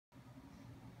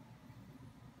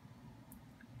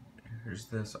There's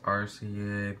this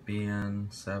RCA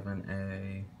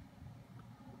BN-7A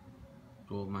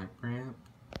dual mic preamp.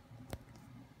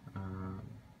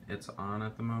 It's on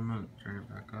at the moment. Turn it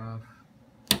back off.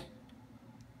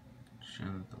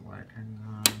 Showing that the light hangs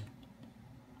on.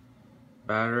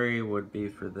 Battery would be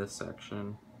for this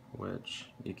section, which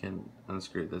you can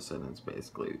unscrew this and it's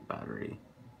basically battery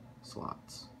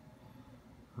slots.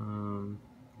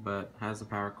 But has a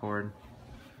power cord,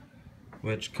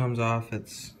 which comes off.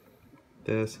 It's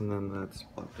this, and then that's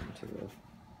plugged into the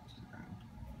ground.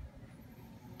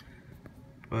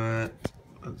 But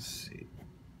let's see.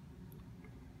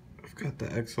 I've got the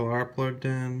XLR plugged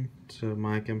in to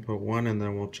mic input 1, and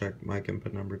then we'll check mic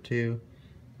input number 2.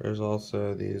 There's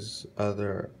also these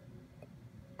other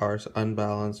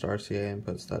unbalanced RCA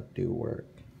inputs that do work.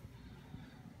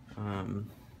 And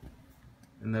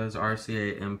those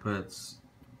RCA inputs,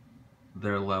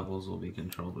 their levels will be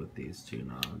controlled with these two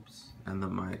knobs, and the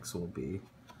mics will be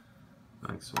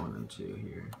mics 1 and 2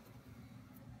 here.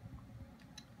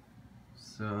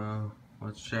 So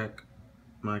let's check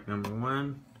mic number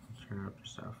 1. Turn it up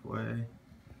just halfway.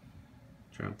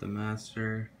 Turn up the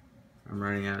master. I'm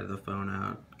running out of the phone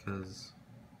out because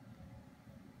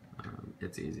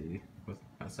it's easy with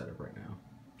my setup right now.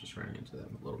 Just running into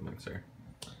that little mixer.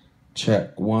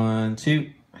 Check 1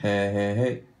 2. Hey hey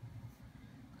hey.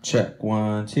 Check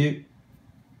 1 2.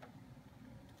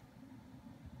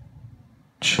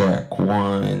 Check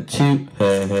 1 2.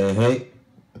 Hey hey hey.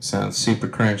 It sounds super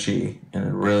crunchy in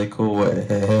a really cool way.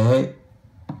 Hey hey hey.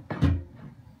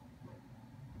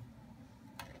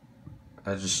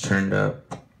 I just turned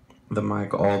up the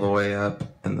mic all the way up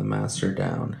and the master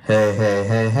down. Hey hey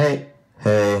hey hey.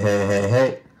 Hey hey hey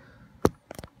hey.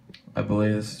 I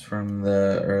believe this is from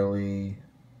the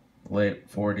late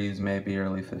 40s, maybe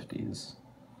early 50s.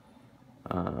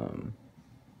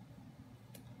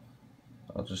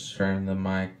 I'll just turn the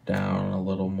mic down a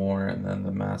little more and then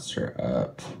the master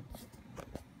up.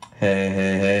 Hey,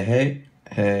 hey, hey, hey.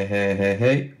 Hey, hey, hey,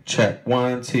 hey. Check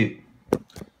 1 2.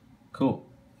 Cool.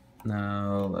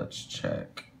 Now let's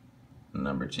check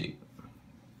number 2.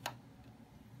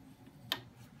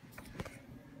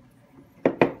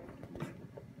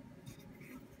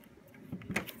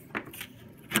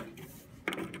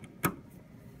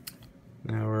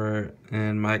 Now we're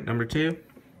in mic number 2,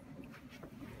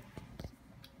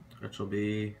 which will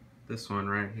be this one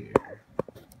right here.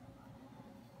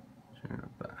 Turn it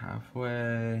about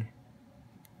halfway.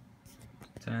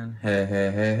 10. Hey,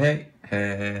 hey, hey, hey.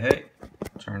 Hey, hey, hey.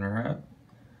 Turn her up.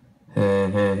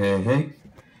 Hey, hey, hey, hey.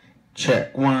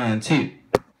 Check 1 2.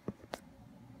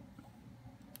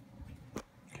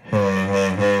 Hey,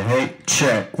 hey, hey, hey.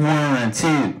 Check 1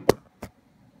 2.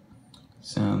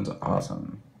 Sounds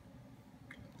awesome.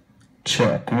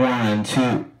 Check 1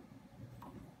 2.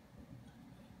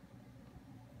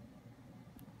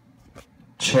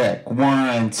 Check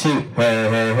 1 2. Hey,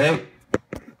 hey, hey.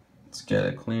 Let's get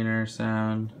a cleaner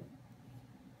sound.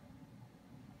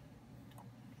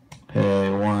 Hey,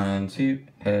 1 2.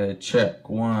 Hey, check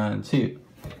 1 2.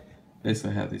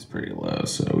 Basically, I have these pretty low,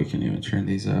 so we can even turn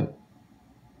these up.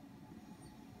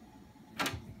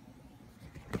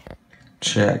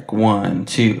 Check 1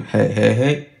 2. Hey, hey,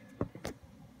 hey.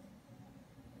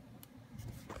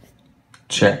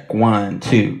 Check 1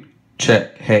 2.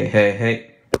 Check. Hey, hey, hey.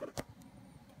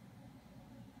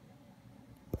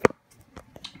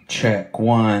 Check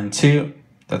 1 2.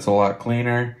 That's a lot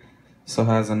cleaner. Still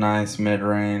has a nice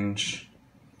mid-range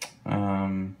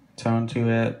tone to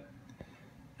it.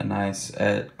 A nice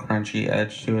crunchy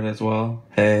edge to it as well.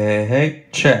 Hey, hey, hey.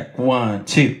 Check 1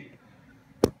 2.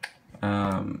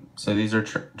 So these are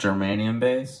germanium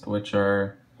based, which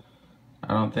are,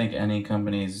 I don't think any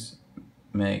companies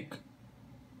make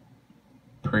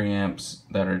preamps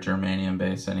that are germanium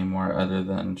based anymore other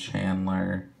than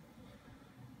Chandler.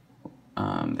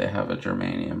 They have a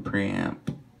germanium preamp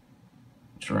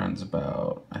which runs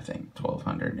about, I think,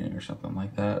 1200 new or something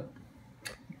like that.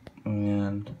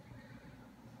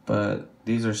 But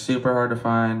these are super hard to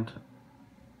find.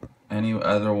 Any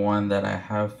other one that I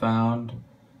have found,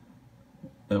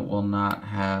 it will not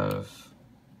have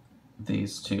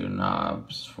these two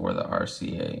knobs for the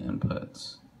RCA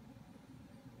inputs.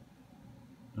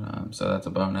 So that's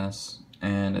a bonus,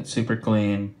 and it's super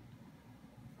clean.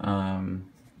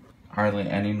 Hardly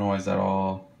any noise at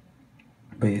all,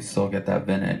 but you still get that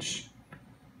vintage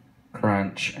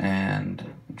crunch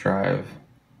and drive,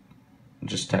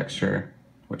 just texture,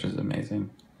 which is amazing.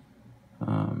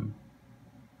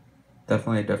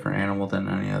 Definitely a different animal than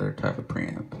any other type of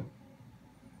preamp,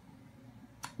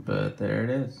 but there it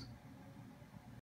is.